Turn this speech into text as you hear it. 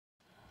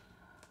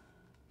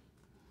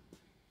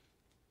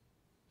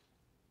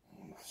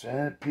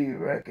Centipede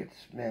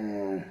Records,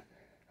 man.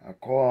 I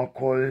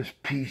call this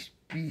piece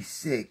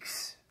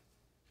b-6.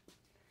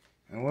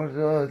 And what's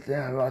the other thing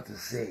I'm about to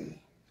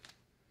say?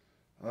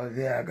 Oh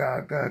yeah, I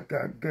gotta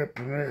get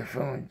permission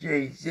from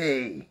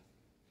Jay-Z.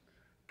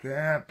 Can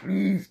I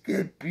please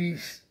get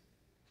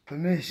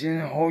permission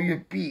to hold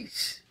your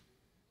beats?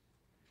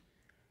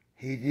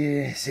 He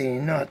didn't say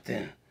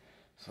nothing.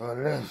 So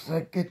let's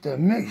get the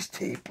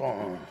mixtape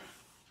on.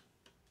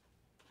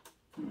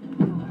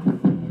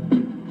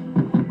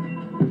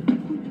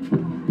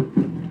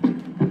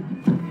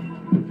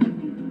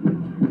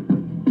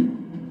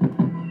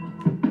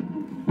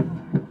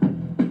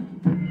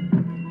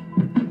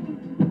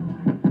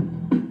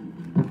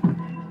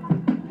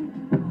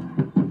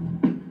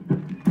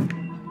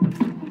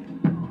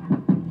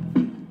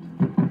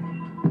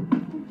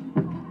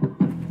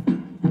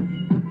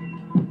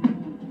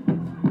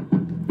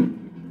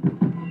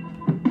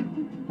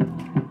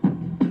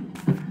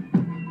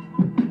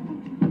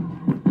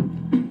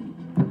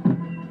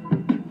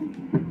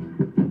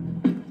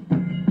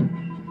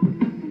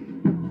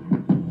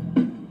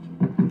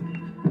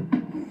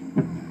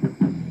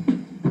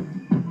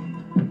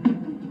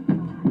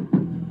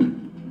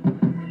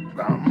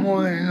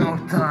 More than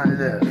enough time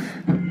left.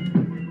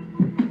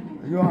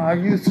 Yo, I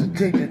used to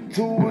take the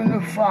 2 and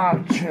the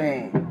 5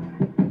 train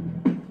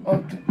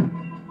up to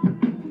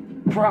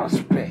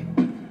Prospect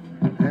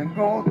and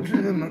go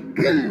to the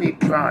McKinley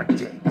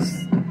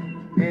projects.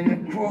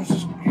 And across the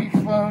street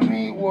from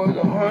me was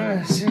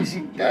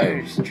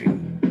 163rd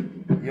Street.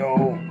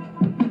 Yo,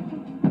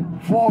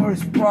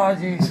 Forest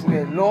projects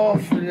with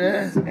Lord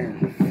Finesse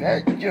and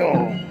Fat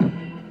Joe.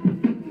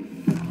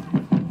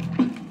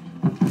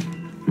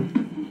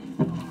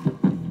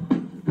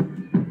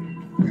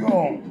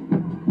 Yo,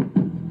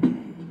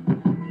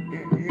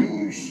 if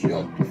you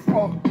shut the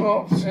fuck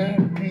up,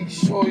 Centipede,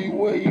 show you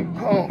where you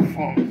come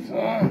from,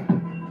 son.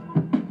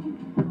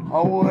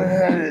 I would've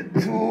had a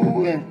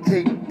 2 and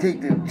take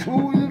the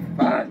 2 and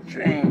 5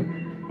 train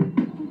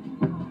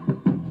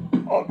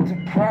up to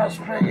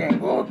Prospect and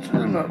go to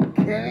the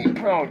McKinney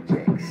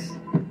projects.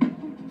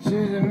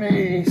 Should've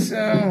made it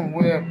sound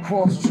where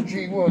across the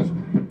street was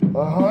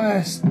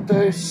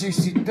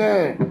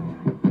 163rd.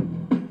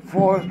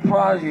 Forest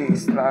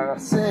projects, like I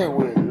said,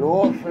 where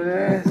Lord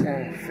Finesse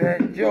and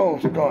Fat Joe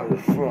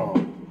started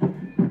from.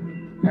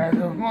 As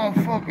a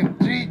motherfucking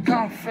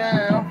 3-time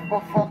fan, I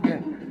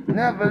fucking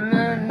never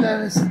learned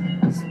that it's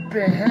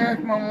spent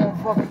half my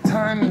motherfucking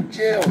time in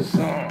jail,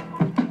 son.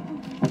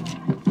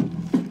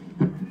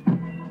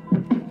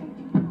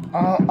 I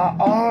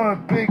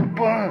heard Big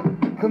Bun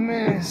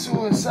committed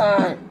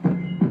suicide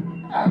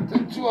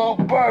after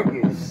 12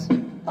 burgers.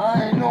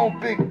 I ain't no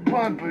Big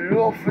Pun, but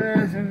Lord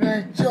Finesse and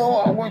Fat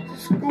Joe, I went to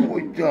school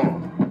with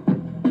them.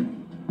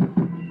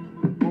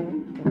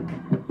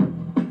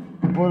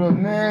 But a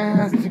man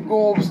has to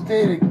go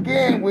upstate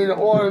again with an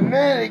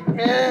automatic,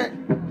 man.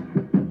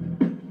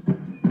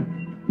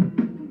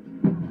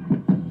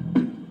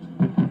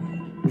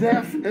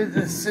 Death is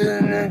a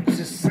synonym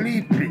to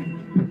sleeping.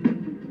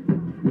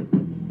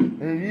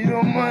 If you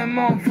don't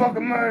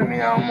motherfucking murder me,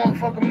 I don't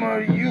motherfucking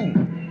murder you.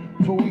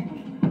 So we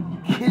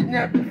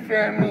kidnap the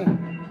family.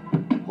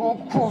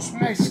 Go across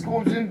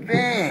Mexico in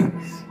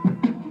vans.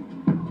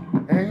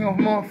 And your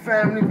mother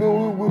family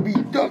will be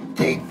duct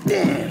taped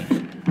in.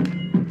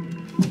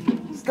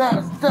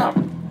 Stop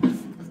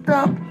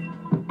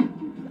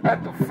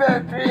at the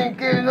factory and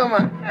getting them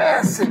an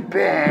acid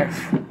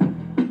bath.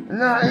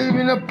 Not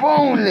even a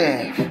bone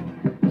left.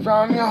 So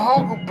I'm your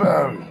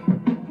Huckleberry.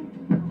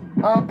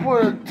 I'll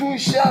put a 2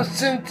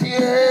 shots into your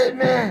head,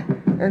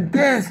 man, and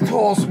dance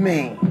toss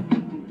me.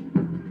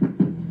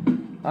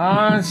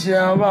 Honestly,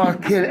 I'm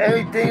about to kill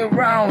everything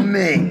around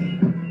me.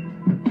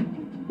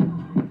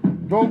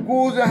 Those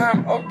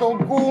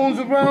goons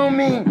around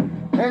me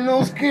and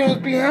those kills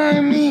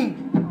behind me.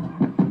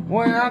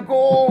 When I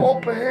go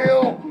up a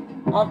hill,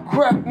 I'll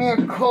crack me a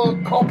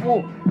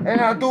couple and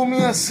I'll do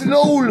me a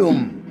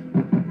slalom.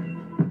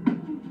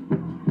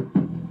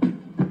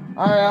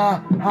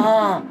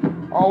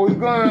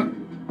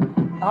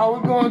 How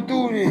we gonna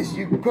do this?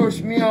 You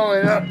curse me out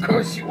and I'll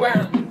curse you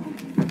out.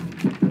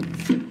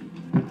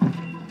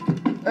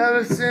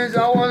 Ever since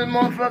I was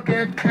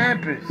motherfucking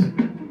campus,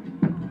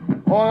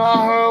 all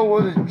I heard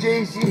was a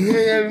Jay-Z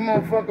hit every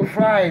motherfucking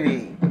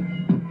Friday.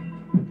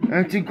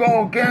 And to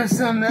go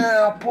against him, man,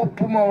 I put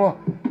my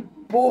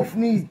both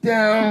knees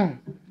down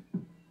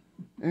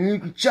and you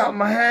can chop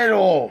my head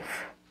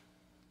off.